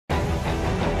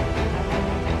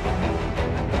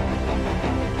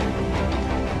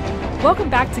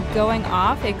Welcome back to Going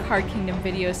Off, a Card Kingdom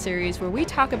video series where we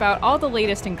talk about all the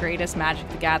latest and greatest Magic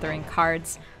the Gathering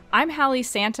cards. I'm Hallie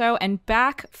Santo, and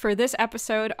back for this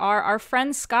episode are our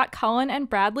friends Scott Cullen and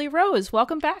Bradley Rose.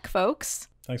 Welcome back, folks.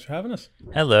 Thanks for having us.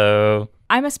 Hello.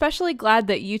 I'm especially glad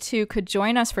that you two could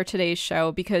join us for today's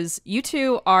show because you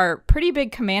two are pretty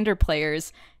big Commander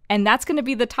players, and that's going to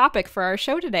be the topic for our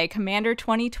show today, Commander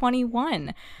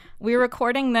 2021. We're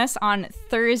recording this on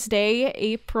Thursday,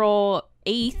 April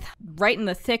 8th, right in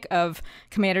the thick of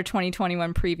Commander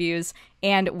 2021 previews,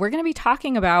 and we're going to be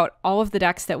talking about all of the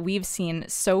decks that we've seen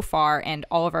so far and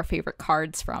all of our favorite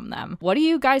cards from them. What do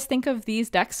you guys think of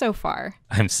these decks so far?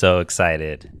 I'm so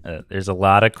excited. There's a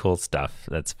lot of cool stuff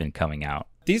that's been coming out.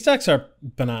 These decks are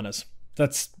bananas.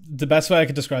 That's the best way I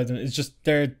could describe them. It's just,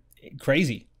 they're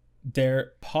crazy.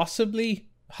 They're possibly,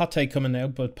 hot take coming now,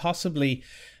 but possibly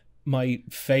my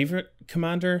favorite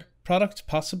Commander product,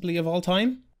 possibly of all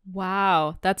time.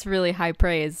 Wow, that's really high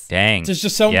praise. Dang. There's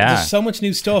just there's so much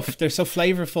new stuff. They're so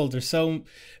flavorful. There's so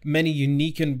many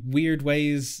unique and weird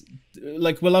ways.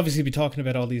 Like, we'll obviously be talking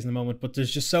about all these in a moment, but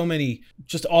there's just so many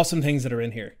just awesome things that are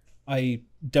in here. I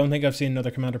don't think I've seen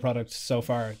another Commander product so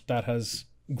far that has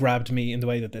grabbed me in the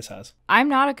way that this has. I'm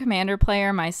not a Commander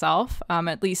player myself,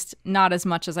 at least not as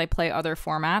much as I play other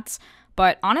formats.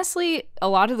 But honestly, a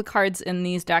lot of the cards in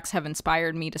these decks have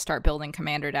inspired me to start building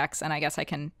Commander decks, and I guess I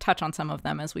can touch on some of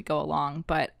them as we go along.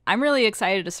 But I'm really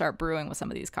excited to start brewing with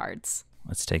some of these cards.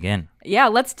 Let's dig in. Yeah,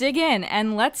 let's dig in,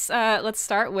 and let's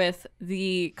start with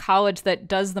the college that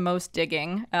does the most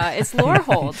digging. It's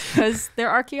Lorehold, because they're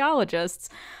archaeologists.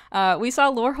 We saw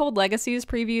Lorehold Legacies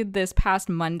previewed this past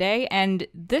Monday, and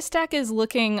this deck is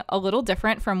looking a little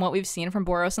different from what we've seen from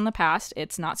Boros in the past.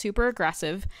 It's not super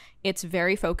aggressive. It's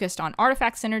very focused on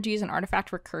artifact synergies and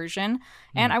artifact recursion.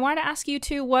 And I wanted to ask you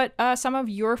two what some of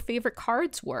your favorite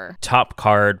cards were. Top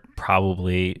card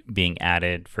probably being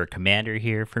added for Commander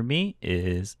here for me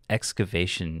is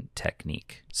Excavation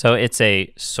Technique. So it's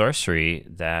a sorcery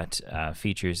that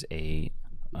features a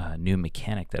new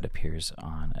mechanic that appears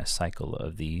on a cycle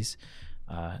of these.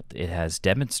 It has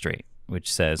Demonstrate,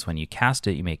 which says when you cast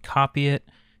it, you may copy it.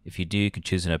 If you do, you can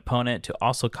choose an opponent to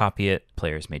also copy it.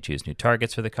 Players may choose new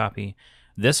targets for the copy.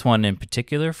 This one in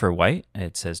particular for white,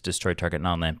 it says destroy target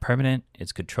non-land permanent.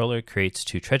 Its controller creates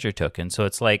 2 treasure tokens. So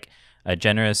it's like a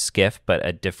generous gift, but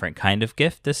a different kind of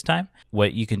gift this time.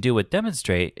 What you can do with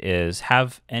Demonstrate is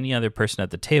have any other person at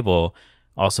the table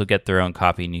also get their own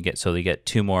copy, and you get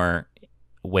 2 more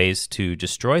ways to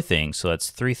destroy things. So that's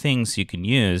 3 things you can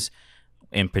use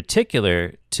in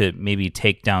particular to maybe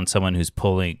take down someone who's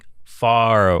pulling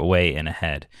far away and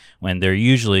ahead, when there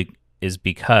usually is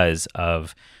because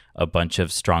of a bunch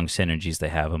of strong synergies they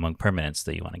have among permanents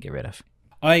that you want to get rid of.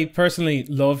 I personally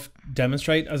love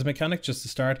Demonstrate as a mechanic. Just to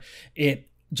start, it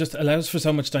just allows for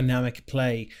so much dynamic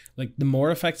play. Like, the more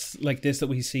effects like this that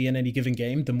we see in any given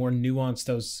game, the more nuanced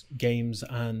those games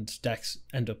and decks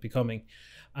end up becoming.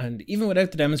 And even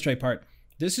without the Demonstrate part,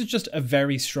 this is just a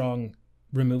very strong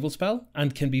removal spell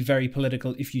and can be very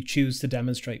political if you choose to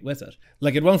demonstrate with it.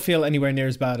 Like, it won't feel anywhere near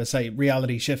as bad as, say,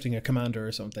 reality shifting a commander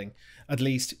or something. At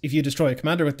least if you destroy a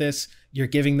commander with this, you're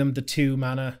giving them the 2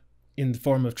 mana in the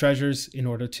form of treasures in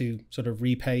order to sort of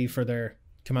repay for their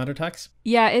commander tax.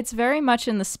 Yeah, it's very much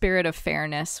in the spirit of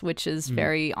fairness, which is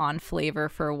very on flavor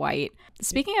for white.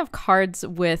 Speaking of cards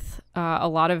with a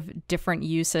lot of different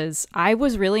uses, I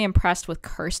was really impressed with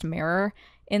Cursed Mirror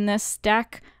in this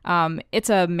deck. It's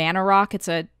a mana rock. It's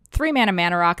a 3-mana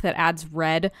mana rock that adds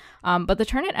red, but the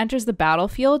turn it enters the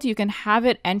battlefield, you can have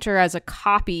it enter as a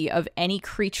copy of any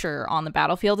creature on the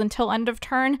battlefield until end of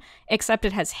turn, except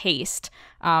it has haste.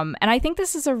 And I think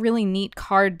this is a really neat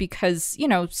card because, you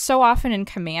know, so often in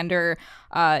Commander,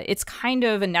 it's kind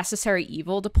of a necessary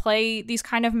evil to play these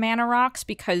kind of mana rocks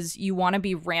because you want to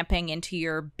be ramping into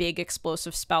your big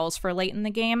explosive spells for late in the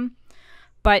game.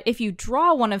 But if you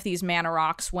draw one of these mana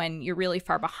rocks when you're really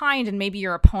far behind and maybe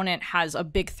your opponent has a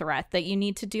big threat that you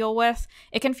need to deal with,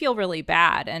 it can feel really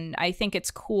bad. And I think it's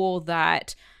cool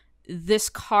that this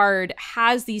card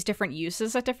has these different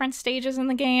uses at different stages in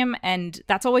the game. And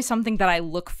that's always something that I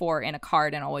look for in a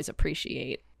card and always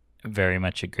appreciate. Very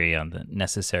much agree on the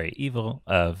necessary evil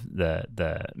of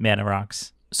the mana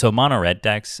rocks. So mono red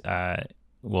decks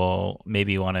will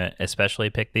maybe want to especially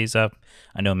pick these up.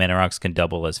 I know mana rocks can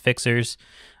double as fixers,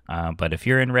 but if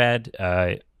you're in red,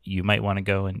 you might want to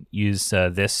go and use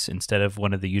this instead of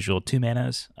one of the usual 2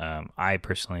 manas. I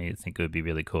personally think it would be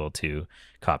really cool to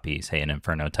copy, say, an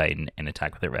Inferno Titan and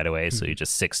attack with it right away. So you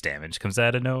just 6 damage comes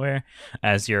out of nowhere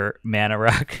as your mana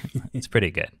rock. It's pretty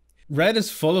good. Red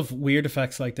is full of weird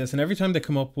effects like this, and every time they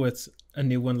come up with a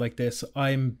new one like this,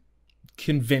 I'm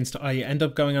convinced. I end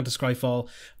up going onto Scryfall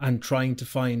and trying to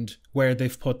find where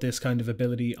they've put this kind of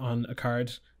ability on a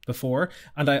card before,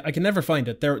 and I can never find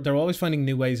it. They're always finding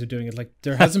new ways of doing it. Like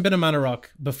there hasn't been a mana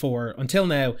rock before until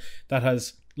now that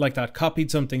has like that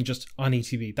copied something just on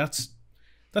ETB.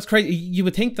 That's crazy. You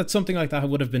would think that something like that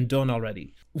would have been done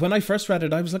already. When I first read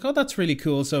it, I was like, oh, that's really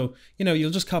cool. So, you'll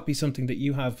just copy something that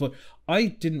you have. But I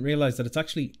didn't realize that it's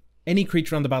actually any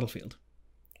creature on the battlefield.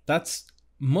 That's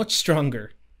much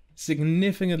stronger,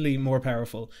 significantly more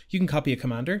powerful. You can copy a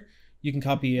commander. You can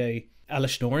copy a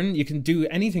Elish Norn. You can do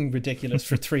anything ridiculous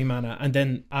for 3 mana. And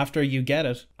then after you get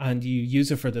it and you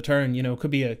use it for the turn, it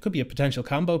could be a potential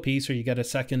combo piece, or you get a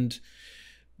second.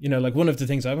 Like one of the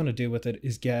things I want to do with it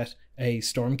is get a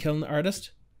Stormkiln artist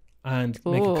and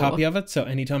make a copy of it. So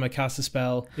anytime I cast a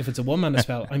spell, if it's a 1-mana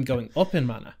spell, I'm going up in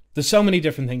mana. There's so many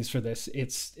different things for this.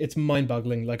 It's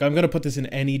mind-boggling. Like I'm going to put this in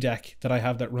any deck that I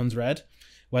have that runs red,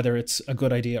 whether it's a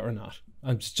good idea or not.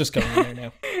 I'm just going in there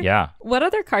now. Yeah. What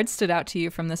other cards stood out to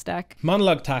you from this deck?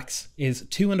 Monologue Tax is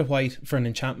 2 and a white for an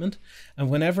enchantment, and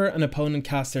whenever an opponent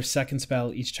casts their second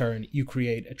spell each turn, you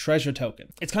create a treasure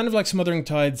token. It's kind of like Smothering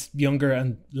Tide's younger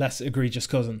and less egregious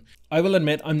cousin. I will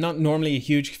admit I'm not normally a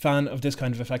huge fan of this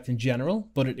kind of effect in general,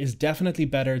 but it is definitely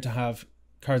better to have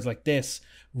cards like this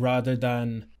rather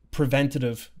than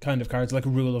preventative kind of cards like a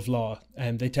Rule of Law,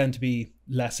 and they tend to be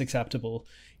less acceptable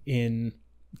in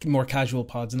more casual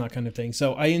pods and that kind of thing.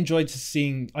 So I enjoy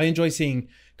seeing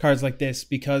cards like this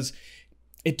because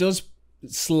it does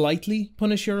slightly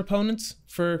punish your opponents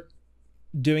for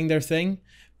doing their thing,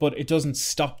 but it doesn't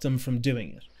stop them from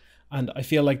doing it. And I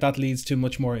feel like that leads to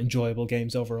much more enjoyable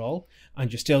games overall,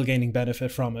 and you're still gaining benefit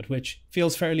from it, which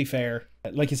feels fairly fair.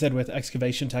 Like you said with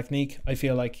Excavation Technique, I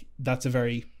feel like that's a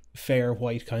very fair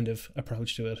white kind of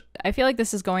approach to it. I feel like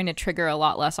this is going to trigger a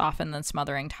lot less often than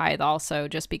Smothering Tithe also,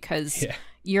 just because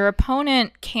your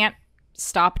opponent can't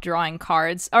stop drawing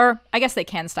cards, or I guess they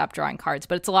can stop drawing cards,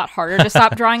 but it's a lot harder to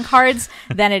stop drawing cards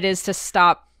than it is to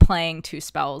stop playing 2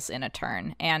 spells in a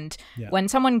turn. And when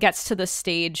someone gets to the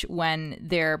stage when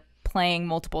they're playing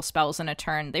multiple spells in a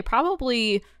turn, they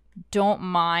probably don't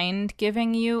mind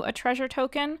giving you a treasure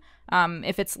token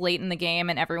if it's late in the game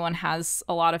and everyone has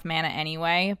a lot of mana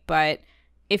anyway. But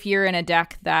if you're in a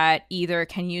deck that either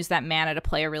can use that mana to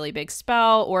play a really big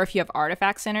spell, or if you have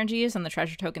artifact synergies and the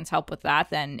treasure tokens help with that,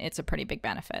 then it's a pretty big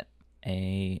benefit.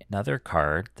 Another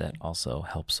card that also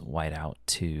helps white out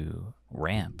to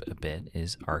ramp a bit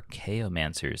is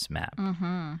Archaeomancer's Map.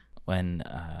 Mm-hmm. When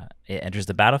it enters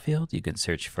the battlefield, you can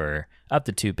search for up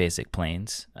to 2 basic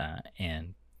planes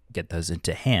and get those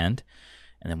into hand.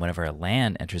 And then whenever a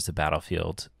land enters the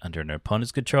battlefield under an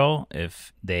opponent's control,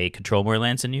 if they control more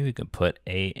lands than you, you can put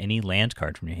any land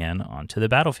card from your hand onto the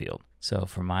battlefield. So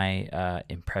for my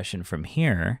impression from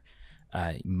here,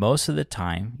 most of the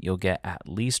time you'll get at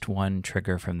least 1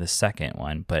 trigger from the second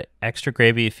one, but extra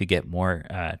gravy if you get more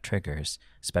triggers,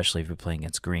 especially if you're playing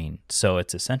against green. So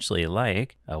it's essentially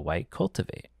like a white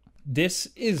Cultivate. This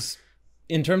is,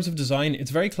 in terms of design,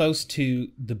 it's very close to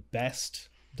the best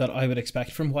that I would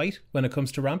expect from white when it comes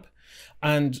to ramp.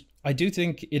 And I do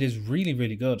think it is really,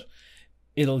 really good.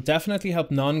 It'll definitely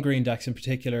help non-green decks in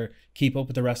particular keep up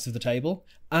with the rest of the table.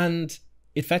 And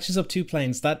it fetches up 2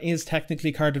 planes. That is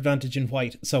technically card advantage in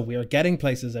white. So we are getting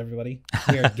places, everybody.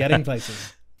 We are getting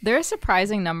places. There are a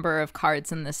surprising number of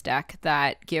cards in this deck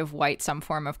that give white some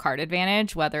form of card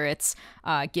advantage, whether it's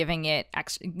giving it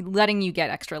letting you get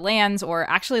extra lands, or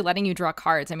actually letting you draw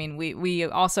cards. I mean, we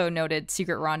also noted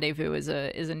Secret Rendezvous is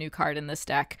a new card in this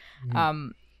deck. Mm-hmm.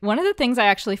 One of the things I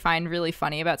actually find really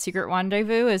funny about Secret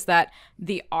Rendezvous is that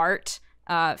the art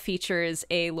features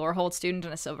a Lorehold student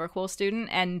and a Silverquill student,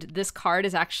 and this card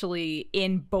is actually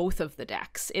in both of the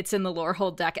decks. It's in the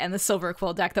Lorehold deck and the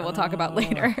Silverquill deck that we'll talk about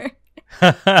later.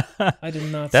 I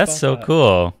did not. That's so that.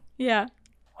 Cool. Yeah.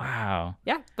 Wow.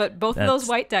 Yeah, but both of those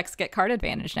white decks get card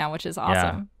advantage now, which is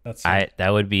awesome. Yeah, that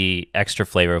would be extra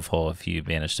flavorful if you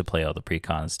managed to play all the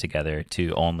precons together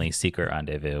to only Secret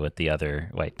Rendezvous with the other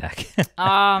white deck.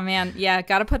 Oh man, yeah,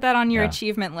 got to put that on your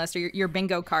achievement list or your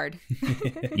bingo card.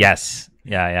 Yes.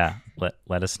 Yeah.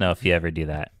 Let us know if you ever do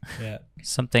that. Yeah.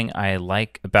 Something I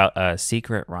like about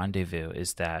Secret Rendezvous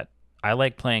is that I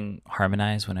like playing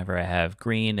Harmonize whenever I have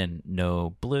green and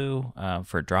no blue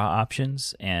for draw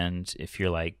options. And if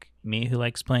you're like me who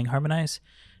likes playing Harmonize,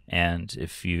 and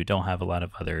if you don't have a lot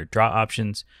of other draw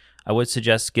options, I would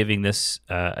suggest giving this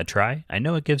a try. I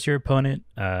know it gives your opponent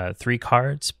 3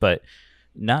 cards, but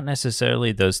not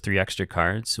necessarily those 3 extra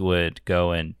cards would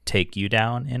go and take you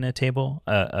down in a table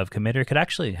of committer. It could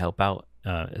actually help out,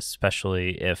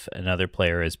 especially if another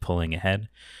player is pulling ahead.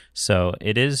 So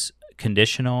it is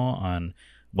conditional on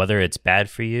whether it's bad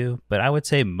for you, but I would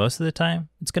say most of the time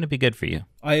it's going to be good for you.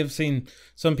 I have seen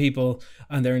some people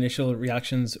and their initial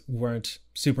reactions weren't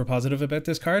super positive about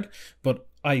this card, but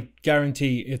I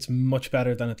guarantee it's much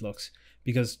better than it looks,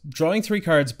 because drawing 3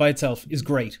 cards by itself is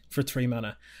great for 3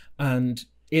 mana. And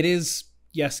it is,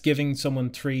 yes, giving someone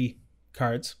 3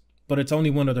 cards, but it's only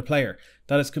one other player.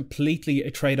 That is completely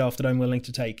a trade-off that I'm willing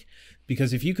to take,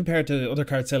 because if you compare it to other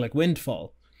cards, say like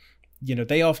Windfall, you know,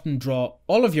 they often draw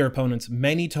all of your opponents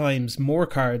many times more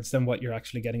cards than what you're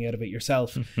actually getting out of it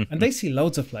yourself. And they see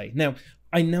loads of play. Now,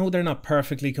 I know they're not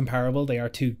perfectly comparable. They are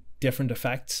 2 different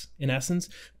effects in essence,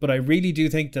 but I really do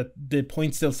think that the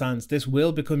point still stands. This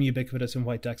will become ubiquitous in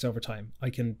white decks over time.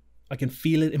 I can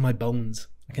feel it in my bones.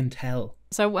 I can tell.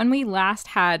 So when we last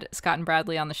had Scott and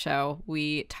Bradley on the show,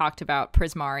 we talked about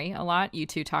Prismari a lot. You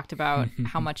two talked about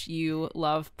how much you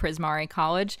love Prismari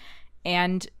College.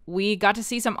 And we got to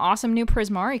see some awesome new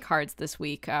Prismari cards this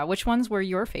week. Which ones were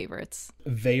your favorites?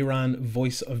 Veyran,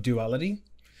 Voice of Duality.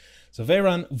 So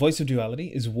Veyran, Voice of Duality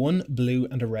is 1 blue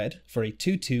and a red for a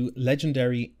 2/2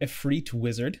 legendary Efreet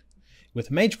wizard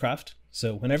with Magecraft.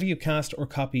 So whenever you cast or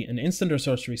copy an instant or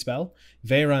sorcery spell,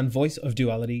 Veyran, Voice of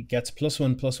Duality gets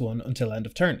 +1/+1 until end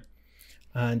of turn.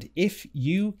 And if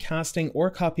you casting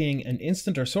or copying an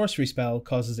instant or sorcery spell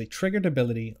causes a triggered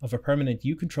ability of a permanent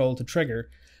you control to trigger,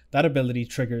 that ability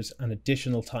triggers an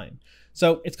additional time.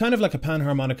 So it's kind of like a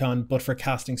Panharmonicon, but for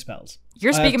casting spells.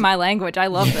 You're speaking my language. I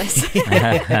love this.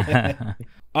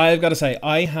 I've got to say,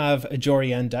 I have a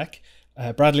Jorian deck.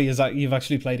 Bradley, you've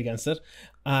actually played against it.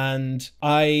 And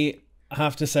I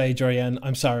have to say, Jorian,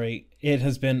 I'm sorry. It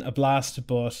has been a blast,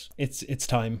 but it's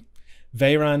time.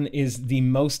 Veyran is the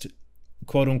most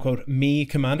quote-unquote me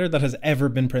commander that has ever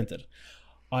been printed.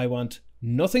 I want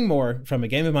nothing more from a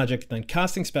game of Magic than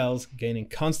casting spells, gaining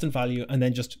constant value, and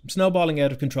then just snowballing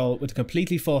out of control with a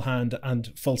completely full hand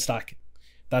and full stack.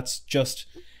 That's just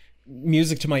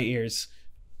music to my ears,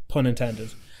 pun intended.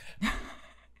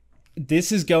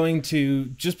 This is going to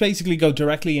just basically go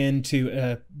directly into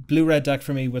a blue-red deck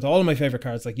for me with all of my favorite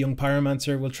cards, like Young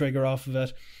Pyromancer will trigger off of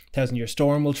it, Thousand Year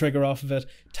Storm will trigger off of it,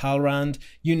 Talrand,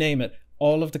 you name it.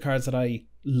 All of the cards that I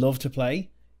love to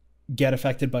play get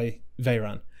affected by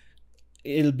Veyran.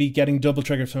 It'll be getting double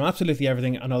triggers from absolutely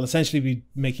everything, and I'll essentially be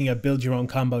making a build your own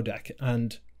combo deck,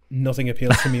 and nothing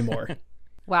appeals to me more.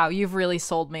 Wow, you've really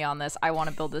sold me on this. I want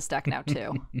to build this deck now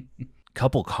too.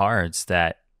 Couple cards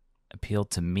that appeal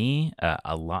to me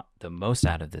a lot, the most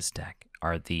out of this deck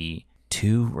are the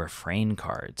 2 refrain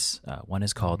cards. One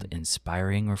is called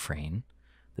Inspiring Refrain.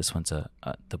 This one's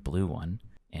the blue one.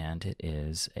 And it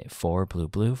is a 4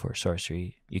 blue for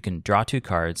sorcery. You can draw 2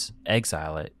 cards,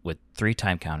 exile it with 3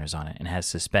 time counters on it, and has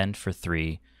suspend for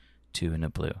 3, 2 and a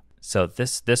blue. So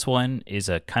this one is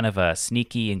a kind of a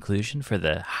sneaky inclusion for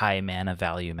the high mana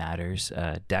value matters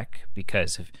deck,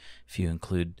 because if you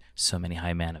include so many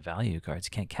high mana value cards,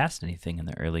 you can't cast anything in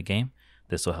the early game.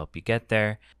 This will help you get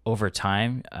there. Over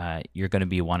time, you're going to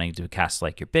be wanting to cast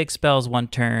like your big spells one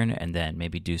turn and then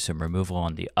maybe do some removal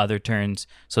on the other turns.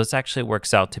 So this actually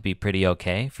works out to be pretty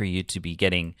okay for you to be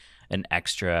getting an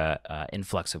extra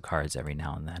influx of cards every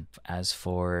now and then. As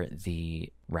for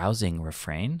the Rousing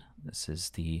Refrain, this is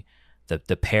the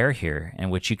pair here, in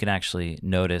which you can actually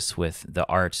notice with the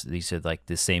art, these are like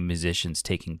the same musicians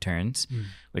taking turns,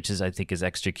 which is, I think, is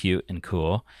extra cute and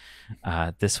cool.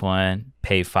 This one,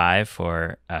 pay 5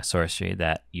 for sorcery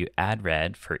that you add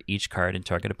red for each card in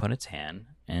target opponent's hand,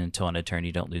 and until end of turn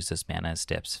you don't lose this mana as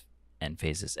steps and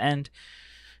phases end.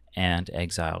 And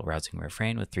exile Rousing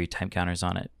Refrain with 3 time counters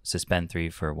on it, suspend 3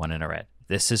 for 1 and a red.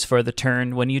 This is for the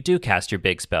turn when you do cast your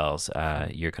big spells.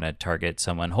 You're going to target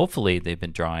someone. Hopefully they've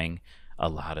been drawing a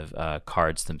lot of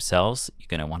cards themselves. You're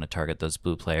going to want to target those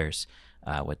blue players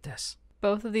with this.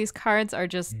 Both of these cards are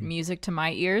just music to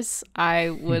my ears.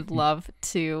 I would love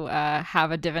to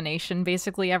have a divination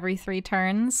basically every 3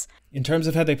 turns. In terms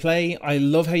of how they play, I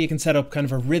love how you can set up kind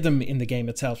of a rhythm in the game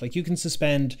itself. Like you can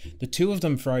suspend the 2 of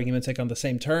them, for argument's sake, on the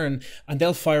same turn, and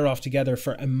they'll fire off together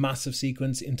for a massive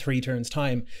sequence in 3 turns'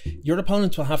 time. Your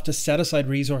opponents will have to set aside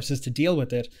resources to deal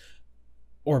with it,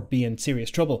 or be in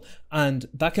serious trouble. And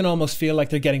that can almost feel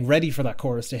like they're getting ready for that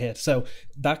chorus to hit. So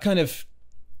that kind of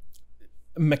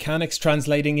mechanics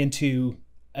translating into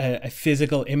a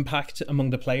physical impact among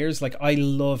the players, like I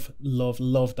love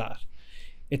that.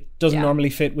 It doesn't normally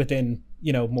fit within,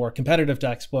 more competitive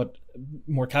decks, but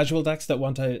more casual decks that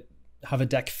want to have a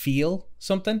deck feel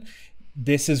something.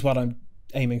 This is what I'm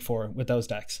aiming for with those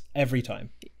decks every time.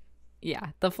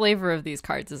 Yeah, the flavor of these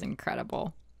cards is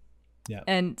incredible. Yeah.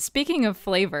 And speaking of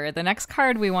flavor, the next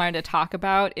card we wanted to talk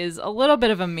about is a little bit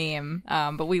of a meme,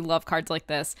 but we love cards like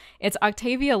this. It's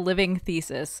Octavia Living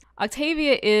Thesis.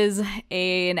 Octavia is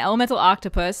an elemental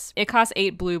octopus. It costs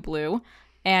 8 blue,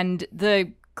 and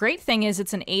the great thing is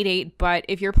it's an 8/8, but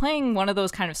if you're playing one of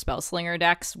those kind of spellslinger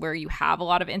decks where you have a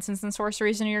lot of instants and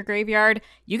sorceries in your graveyard,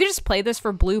 you could just play this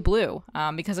for blue,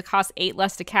 because it costs 8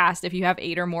 less to cast if you have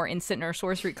 8 or more instant or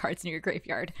sorcery cards in your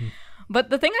graveyard. But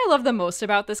the thing I love the most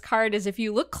about this card is if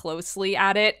you look closely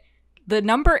at it, the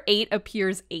number 8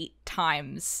 appears 8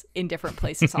 times in different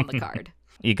places on the card.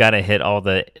 You got to hit all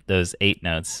those 8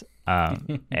 notes.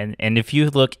 And if you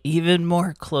look even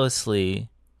more closely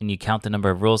and you count the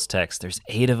number of rules text, there's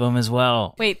 8 of them as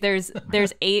well. Wait, there's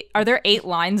 8. Are there 8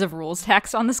 lines of rules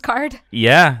text on this card?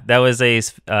 Yeah, that was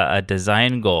a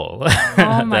design goal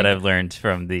that I've learned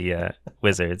from the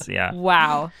Wizards. Yeah.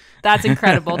 Wow, that's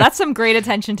incredible. That's some great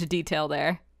attention to detail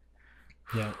there.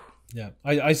 Yeah.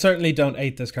 I certainly don't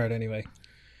hate this card anyway.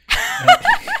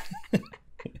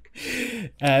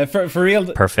 For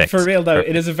real, perfect. For real though, Perfect.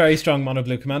 It is a very strong mono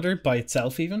blue commander by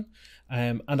itself even.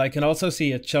 And I can also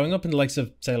see it showing up in the likes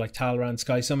of, say, like Talrand,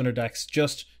 Sky Summoner decks,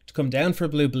 just to come down for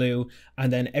blue,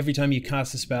 and then every time you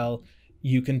cast a spell,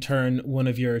 you can turn one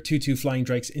of your 2/2 flying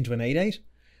drakes into an 8/8.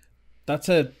 That's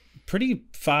a pretty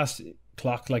fast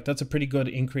clock. Like, that's a pretty good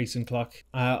increase in clock.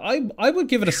 I would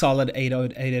give it a solid 8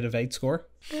 out of 8 score.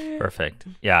 Perfect.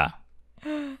 Yeah.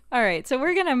 All right, so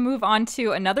we're going to move on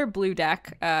to another blue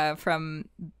deck from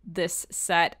this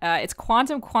set. It's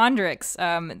Quantum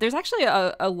Quandrix. There's actually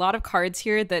a lot of cards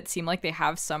here that seem like they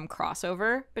have some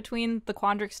crossover between the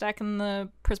Quandrix deck and the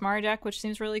Prismari deck, which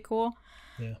seems really cool.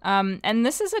 Yeah. And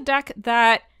this is a deck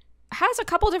that has a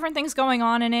couple different things going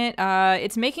on in it.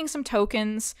 It's making some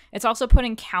tokens. It's also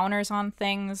putting counters on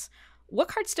things. What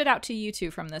card stood out to you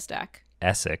two from this deck?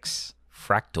 Essex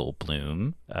Fractal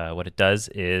Bloom. What it does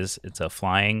is it's a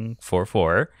flying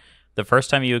 4/4. The first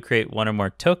time you would create one or more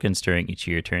tokens during each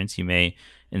of your turns, you may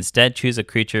instead choose a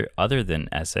creature other than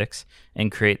Essex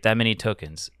and create that many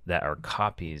tokens that are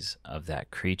copies of that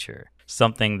creature.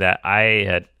 Something that I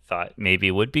had thought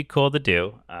maybe would be cool to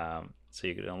do. So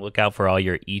you're going to look out for all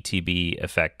your ETB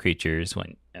effect creatures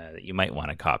when that you might want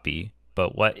to copy.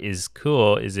 But what is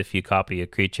cool is if you copy a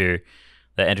creature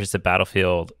that enters the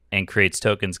battlefield and creates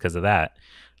tokens because of that,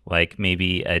 like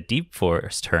maybe a Deep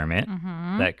Forest Hermit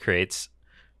that creates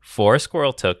 4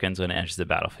 squirrel tokens when it enters the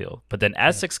battlefield. But then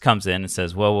Essex comes in and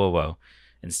says, whoa.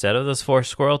 Instead of those 4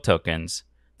 squirrel tokens,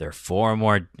 there are 4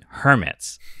 more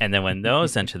hermits. And then when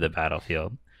those enter the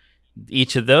battlefield,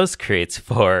 each of those creates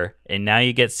 4. And now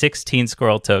you get 16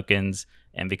 squirrel tokens.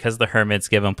 And because the hermits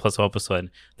give them +1/+1,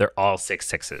 they're all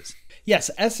 6/6s.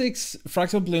 Yes, Essex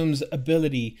Fractal Bloom's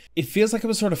ability, it feels like it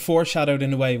was sort of foreshadowed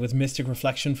in a way with Mystic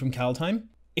Reflection from Kaldheim.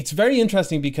 It's very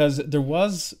interesting because there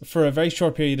was, for a very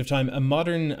short period of time, a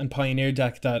Modern and Pioneer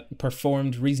deck that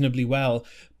performed reasonably well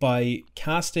by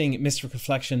casting Mystic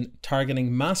Reflection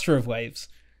targeting Master of Waves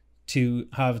to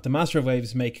have the Master of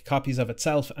Waves make copies of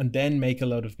itself and then make a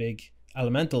load of big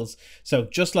elementals. So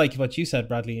just like what you said,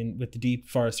 Bradley, with the Deep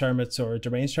Forest Hermits or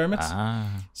Deranged Hermits.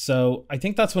 So I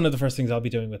think that's one of the first things I'll be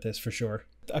doing with this for sure.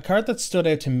 A card that stood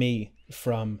out to me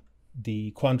from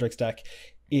the Quandrix deck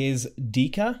is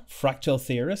Dika, Fractal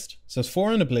Theorist. So it's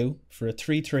 4 and a blue for a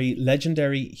 3/3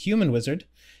 legendary human wizard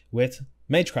with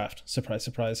Magecraft. Surprise,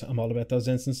 surprise. I'm all about those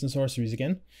instants and sorceries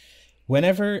again.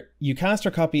 Whenever you cast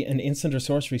or copy an instant or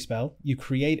sorcery spell, you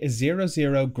create a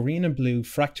 0/0 green and blue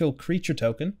fractal creature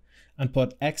token and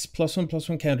put X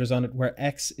 +1/+1 counters on it, where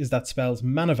X is that spell's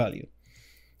mana value.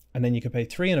 And then you can pay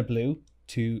 3 and a blue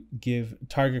to give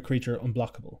target creature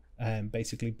unblockable,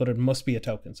 basically, but it must be a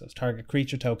token. So it's target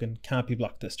creature token, can't be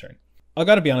blocked this turn. I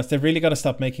gotta be honest, they've really got to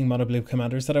stop making mono blue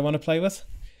commanders that I want to play with.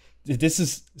 This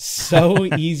is so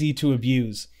easy to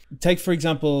abuse. Take, for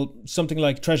example, something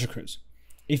like Treasure Cruise.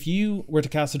 If you were to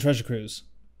cast a Treasure Cruise,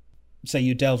 say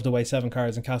you delved away 7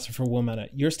 cards and cast it for 1 mana,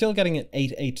 you're still getting an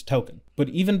 8/8 token. But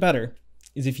even better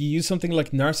is if you use something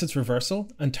like Narset's Reversal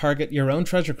and target your own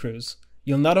Treasure Cruise,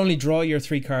 you'll not only draw your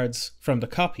 3 cards from the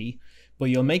copy, but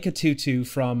you'll make a 2/2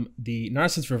 from the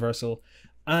Narset's Reversal,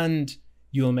 and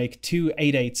you'll make 2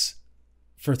 8/8s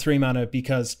for 3 mana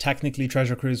because technically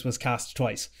Treasure Cruise was cast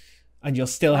twice. And you'll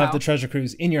still have the Treasure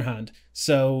Cruise in your hand.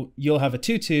 So you'll have a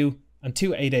 2/2 and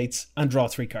 2 8/8s and draw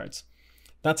 3 cards.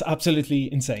 That's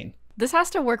absolutely insane. This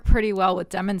has to work pretty well with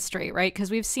Demonstrate, right?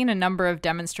 Because we've seen a number of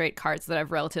Demonstrate cards that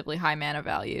have relatively high mana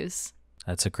values.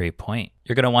 That's a great point.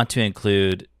 You're going to want to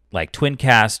include like Twin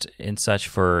Cast and such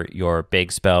for your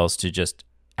big spells to just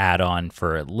add on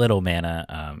for little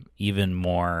mana, even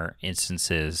more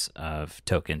instances of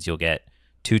tokens. You'll get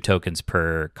 2 tokens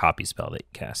per copy spell that you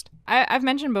cast. I've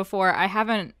mentioned before, I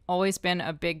haven't always been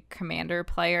a big commander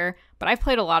player, but I've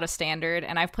played a lot of Standard,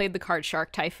 and I've played the card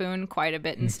Shark Typhoon quite a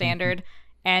bit in Standard.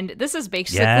 And this is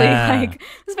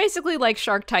basically like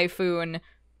Shark Typhoon,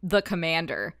 the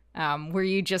commander, where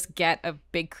you just get a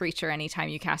big creature anytime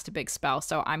you cast a big spell.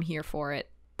 So I'm here for it.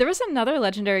 There was another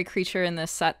legendary creature in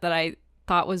this set that I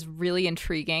thought was really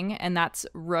intriguing, and that's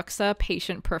Ruxa,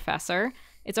 Patient Professor.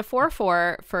 It's a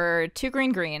 4/4 for 2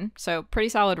 green, so pretty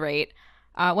solid rate.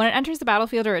 When it enters the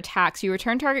battlefield or attacks, you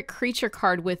return target creature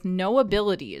card with no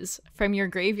abilities from your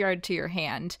graveyard to your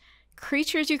hand.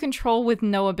 Creatures you control with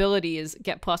no abilities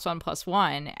get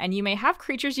 +1/+1, and you may have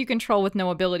creatures you control with no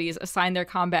abilities assign their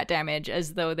combat damage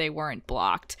as though they weren't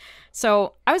blocked.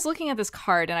 So I was looking at this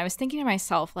card, and I was thinking to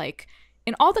myself, like,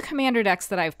 in all the commander decks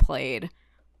that I've played,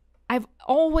 I've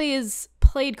always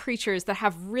played creatures that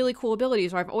have really cool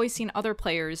abilities, or I've always seen other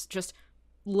players just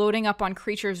loading up on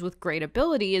creatures with great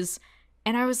abilities.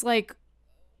 And I was like,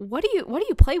 what do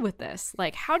you play with this?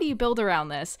 Like, how do you build around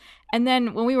this? And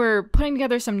then when we were putting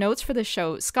together some notes for the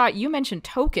show, Scott, you mentioned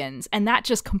tokens, and that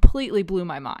just completely blew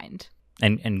my mind.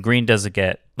 And green doesn't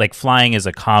get, like, flying is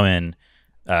a common,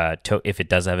 if it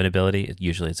does have an ability,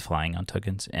 usually it's flying on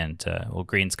tokens. And,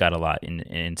 green's got a lot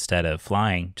instead of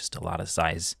flying, just a lot of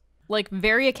size. Like,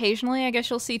 very occasionally, I guess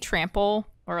you'll see trample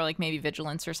or like maybe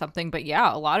vigilance or something. But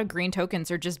yeah, a lot of green tokens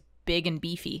are just big and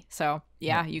beefy. So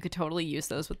yeah, you could totally use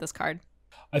those with this card.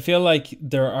 I feel like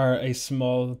there's a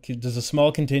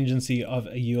small contingency of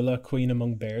Ayula, Queen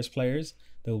Among Bears players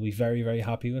that will be very, very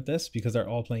happy with this because they're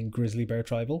all playing Grizzly Bear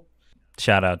Tribal.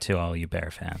 Shout out to all you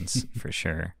bear fans for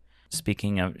sure.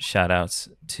 Speaking of shout outs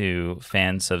to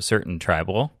fans of certain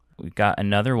tribal, we've got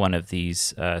another one of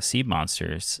these seed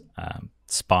monsters,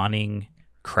 Spawning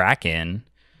Kraken,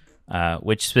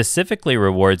 which specifically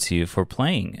rewards you for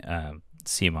playing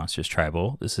Sea Monsters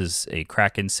Tribal. This is a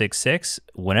Kraken 6/6.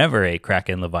 Whenever a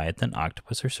Kraken, Leviathan,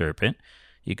 Octopus, or Serpent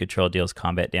you control deals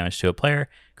combat damage to a player,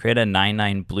 create a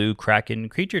 9/9 blue Kraken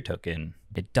creature token.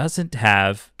 It doesn't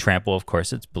have trample, of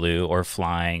course, it's blue, or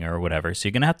flying, or whatever, so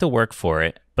you're going to have to work for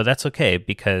it, but that's okay,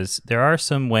 because there are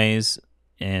some ways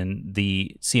in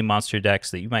the Sea Monster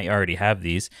decks that you might already have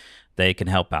these, they can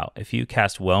help out. If you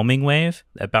cast Whelming Wave,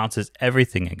 that bounces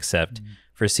everything except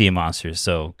for Sea Monsters,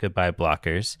 so goodbye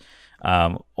blockers.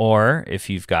 Or if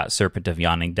you've got Serpent of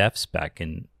Yawning Depths back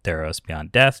in Theros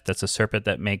Beyond Death, that's a serpent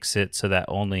that makes it so that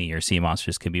only your Sea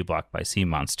Monsters can be blocked by Sea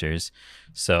Monsters.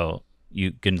 So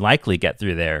you can likely get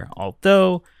through there,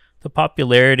 although the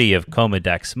popularity of Coma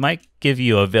decks might give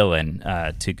you a villain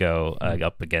to go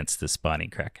up against the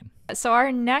Spawning Kraken. So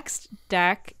our next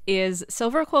deck is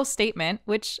Silver Quill Statement,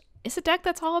 which is a deck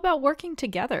that's all about working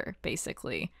together,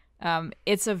 basically.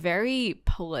 It's a very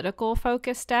political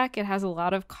focused deck. It has a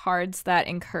lot of cards that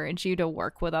encourage you to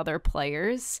work with other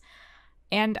players.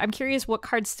 And I'm curious what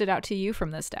cards stood out to you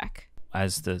from this deck.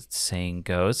 As the saying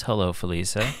goes, hello,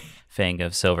 Felisa, Fang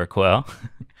of Silver Quill.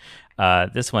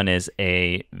 This one is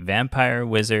a Vampire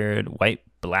Wizard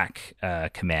white-black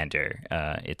commander.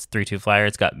 It's 3/2 flyer.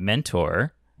 It's got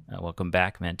Mentor. Welcome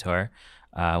back, Mentor.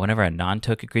 Whenever a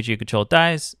non-token creature you control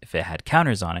dies, if it had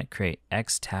counters on it, create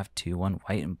X, tap 2/1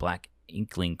 white and black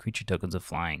Inkling creature tokens of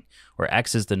flying, where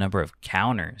X is the number of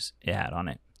counters it had on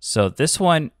it. So this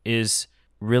one is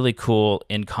really cool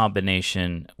in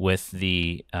combination with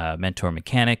the Mentor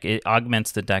mechanic. It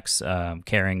augments the deck's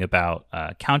caring about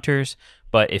counters,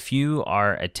 but if you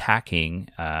are attacking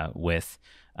with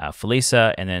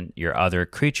Felisa and then your other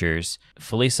creatures,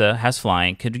 Felisa has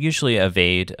flying, could usually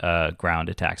evade ground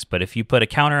attacks, but if you put a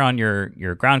counter on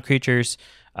your ground creatures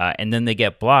and then they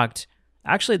get blocked,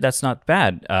 actually that's not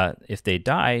bad. If they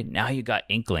die, now you got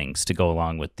Inklings to go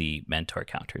along with the Mentor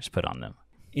counters put on them.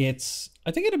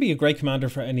 I think it'd be a great commander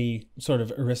for any sort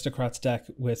of Aristocrats deck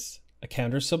with a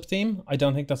counter sub-theme. I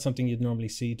don't think that's something you'd normally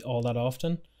see all that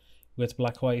often with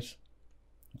black-white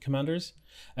commanders.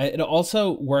 It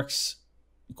also works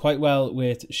quite well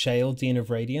with Shale, Dean of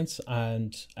Radiance,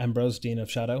 and Ambrose, Dean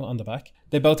of Shadow on the back.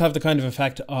 They both have the kind of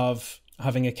effect of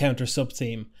having a counter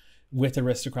sub-theme with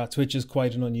Aristocrats, which is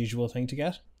quite an unusual thing to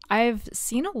get. I've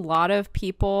seen a lot of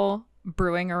people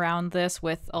brewing around this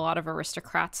with a lot of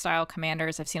Aristocrat style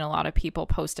commanders. I've seen a lot of people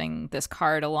posting this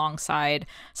card alongside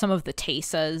some of the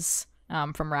Tesas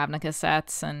from Ravnica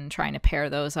sets and trying to pair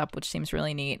those up, which seems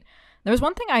really neat. There was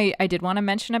one thing I did want to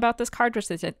mention about this card,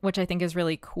 which I think is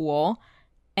really cool,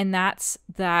 and that's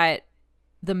that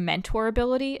the Mentor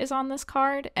ability is on this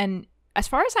card. And as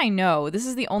far as I know, this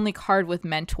is the only card with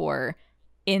Mentor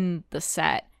in the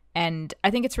set. And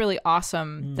I think it's really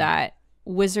awesome that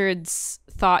Wizards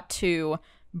thought to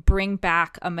bring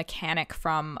back a mechanic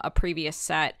from a previous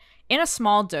set in a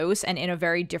small dose and in a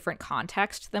very different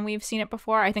context than we've seen it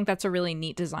before. I think that's a really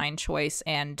neat design choice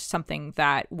and something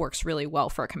that works really well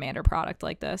for a Commander product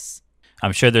like this.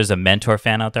 I'm sure there's a Mentor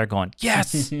fan out there going,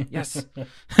 yes, yes.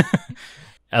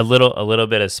 A little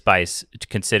bit of spice to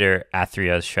consider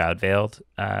Athrea's Shroud Veiled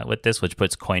with this, which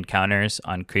puts coin counters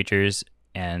on creatures,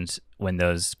 and when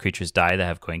those creatures die that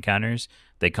have coin counters,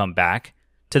 they come back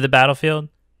to the battlefield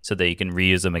so that you can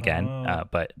reuse them again.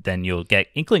 But then you'll get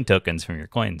Inkling tokens from your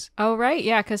coins. Oh, right.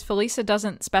 Yeah, because Felisa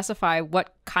doesn't specify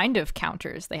what kind of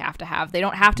counters they have to have. They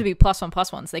don't have to be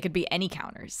 +1/+1s. They could be any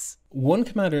counters. One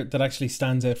commander that actually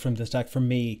stands out from this deck for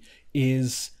me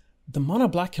is the mono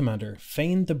black commander,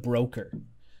 Fane the Broker.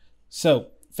 So,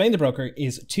 Fane the Broker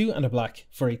is 2 and a black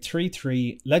for a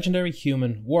 3/3 legendary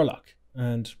human warlock.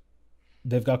 And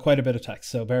they've got quite a bit of text,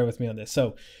 so bear with me on this.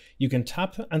 So, you can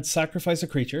tap and sacrifice a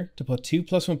creature to put 2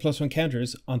 +1/+1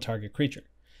 counters on target creature.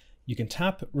 You can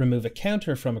tap, remove a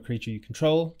counter from a creature you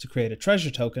control to create a treasure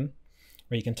token,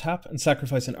 or you can tap and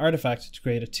sacrifice an artifact to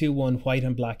create a 2/1 white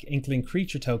and black Inkling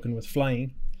creature token with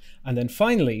flying. And then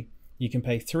finally, you can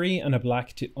pay 3 and a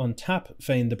black to untap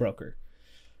Fane the Broker.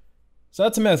 So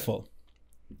that's a mouthful.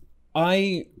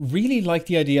 I really like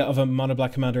the idea of a mono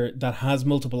black commander that has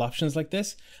multiple options like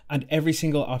this, and every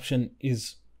single option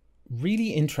is really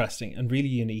interesting and really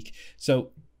unique.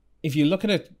 So if you look at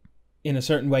it in a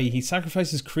certain way, he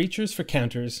sacrifices creatures for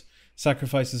counters,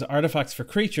 sacrifices artifacts for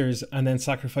creatures, and then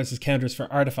sacrifices counters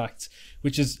for artifacts,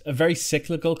 which is a very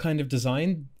cyclical kind of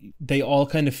design. They all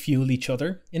kind of fuel each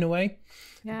other in a way.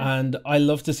 Yeah. And I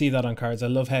love to see that on cards. I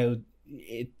love how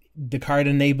the card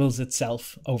enables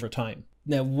itself over time.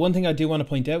 Now, one thing I do want to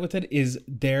point out with it is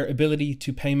their ability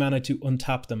to pay mana to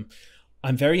untap them.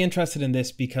 I'm very interested in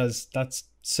this because that's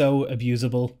so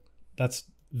abusable. That's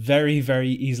very, very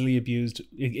easily abused.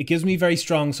 It gives me very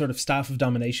strong sort of Staff of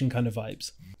Domination kind of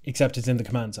vibes, except it's in the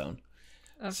command zone.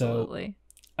 Absolutely.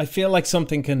 So I feel like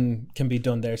something can be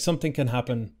done there. Something can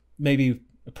happen,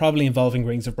 probably involving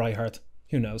Rings of Brighthearth.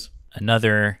 Who knows?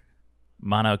 Another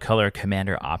monocolor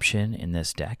commander option in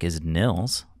this deck is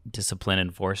Nils, Discipline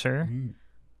Enforcer.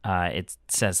 It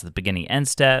says at the beginning end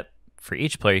step, for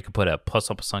each player you can put a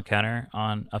 +1/+1 counter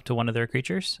on up to one of their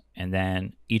creatures, and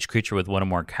then each creature with one or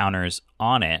more counters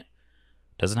on it,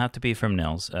 doesn't have to be from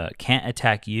Nils, can't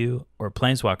attack you or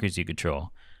planeswalkers you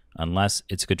control unless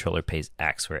its controller pays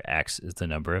X, where X is the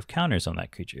number of counters on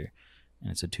that creature,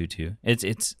 and it's a 2/2.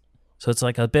 So it's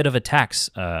like a bit of a tax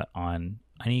on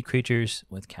any creatures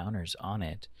with counters on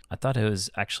it. I thought it was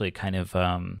actually kind of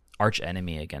arch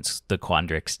enemy against the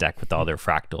Quandrix deck with all their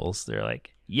fractals. They're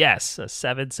like, yes, a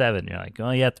 7/7. You're like,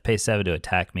 well, you have to pay 7 to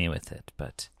attack me with it,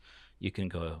 but you can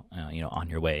go, on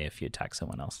your way if you attack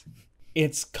someone else.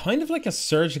 It's kind of like a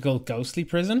surgical ghostly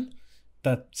prison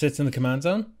that sits in the command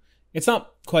zone. It's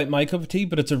not quite my cup of tea,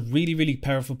 but it's a really, really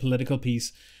powerful political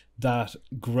piece that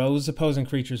grows opposing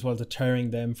creatures while deterring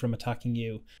them from attacking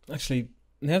you. Actually,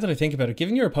 now that I think about it,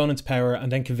 giving your opponents power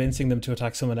and then convincing them to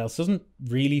attack someone else doesn't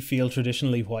really feel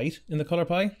traditionally white in the color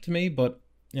pie to me, but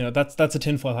that's a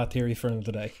tinfoil hat theory for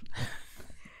another day.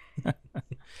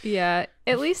 Yeah,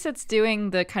 at least it's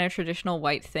doing the kind of traditional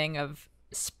white thing of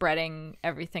spreading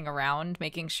everything around,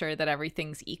 making sure that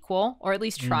everything's equal, or at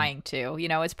least trying to.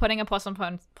 It's putting a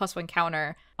 +1/+1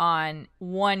 counter on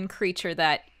one creature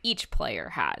that each player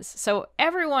has. So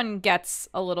everyone gets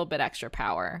a little bit extra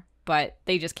power, but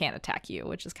they just can't attack you,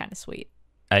 which is kind of sweet.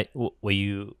 A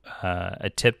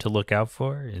tip to look out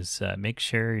for is make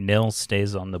sure Nils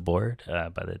stays on the board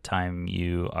by the time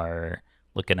you are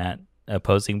looking at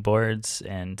opposing boards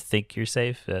and think you're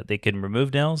safe. They can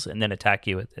remove Nils and then attack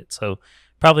you with it. So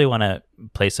probably want to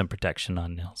play some protection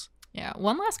on Nils. Yeah.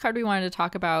 One last card we wanted to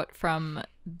talk about from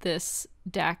this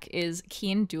deck is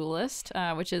Keen Duelist,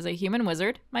 which is a human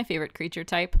wizard, my favorite creature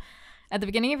type. At the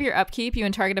beginning of your upkeep, you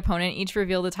and target opponent each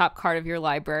reveal the top card of your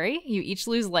library. You each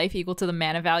lose life equal to the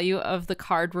mana value of the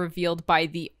card revealed by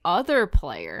the other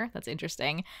player. That's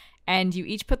interesting. And you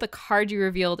each put the card you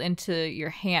revealed into your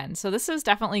hand. So this is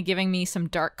definitely giving me some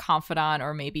Dark Confidant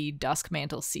or maybe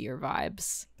Duskmantle Seer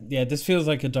vibes. Yeah, this feels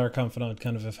like a Dark Confidant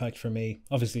kind of effect for me.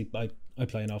 Obviously, I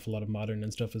play an awful lot of Modern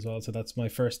and stuff as well, so that's my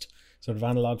first sort of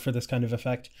analog for this kind of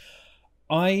effect.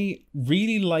 I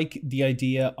really like the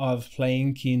idea of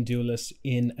playing Keen Duelist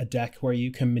in a deck where you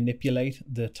can manipulate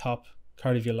the top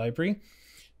card of your library.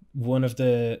 One of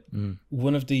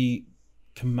the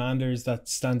commanders that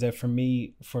stands out for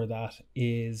me for that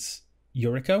is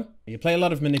Yuriko. You play a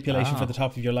lot of manipulation for the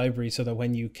top of your library so that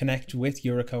when you connect with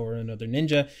Yuriko or another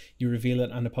ninja, you reveal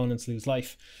it and opponents lose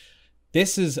life.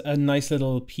 This is a nice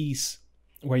little piece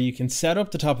where you can set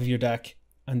up the top of your deck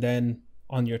and then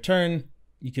on your turn,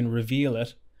 you can reveal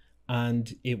it,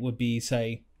 and it would be,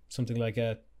 say, something like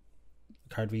a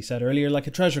card we said earlier, like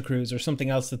a Treasure Cruise or something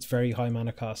else that's very high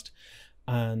mana cost.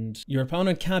 And your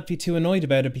opponent can't be too annoyed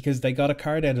about it because they got a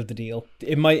card out of the deal.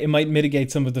 It might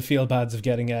mitigate some of the feel bads of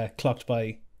getting clocked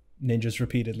by ninjas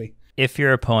repeatedly. If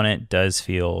your opponent does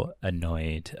feel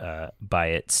annoyed by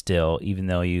it still, even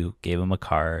though you gave them a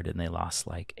card and they lost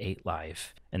like 8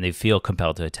 life, and they feel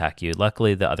compelled to attack you,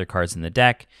 luckily the other cards in the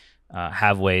deck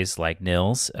have ways like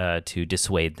nils to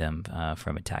dissuade them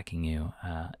from attacking you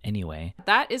anyway.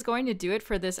 That is going to do it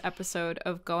for this episode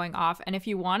of Going Off. And if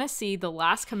you want to see the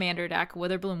last Commander deck,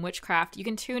 Witherbloom Witchcraft, you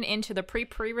can tune into the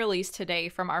pre-release today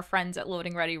from our friends at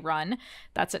Loading Ready Run.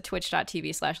 That's at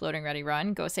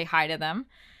twitch.tv/loadingreadyrun. Go say hi to them.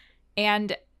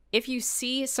 And if you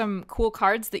see some cool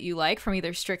cards that you like from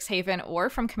either Strixhaven or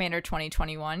from Commander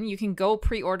 2021, you can go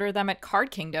pre-order them at Card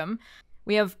Kingdom.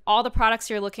 We have all the products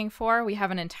you're looking for. We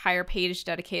have an entire page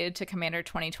dedicated to Commander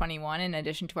 2021 in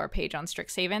addition to our page on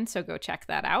Strixhaven, so go check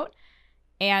that out.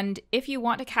 And if you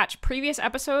want to catch previous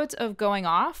episodes of Going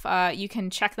Off, you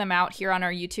can check them out here on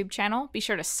our YouTube channel. Be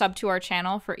sure to sub to our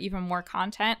channel for even more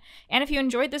content. And if you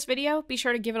enjoyed this video, be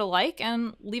sure to give it a like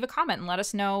and leave a comment and let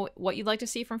us know what you'd like to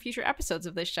see from future episodes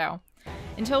of this show.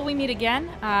 Until we meet again,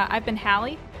 I've been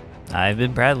Hallie. I've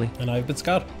been Bradley. And I've been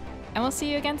Scott. And we'll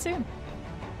see you again soon.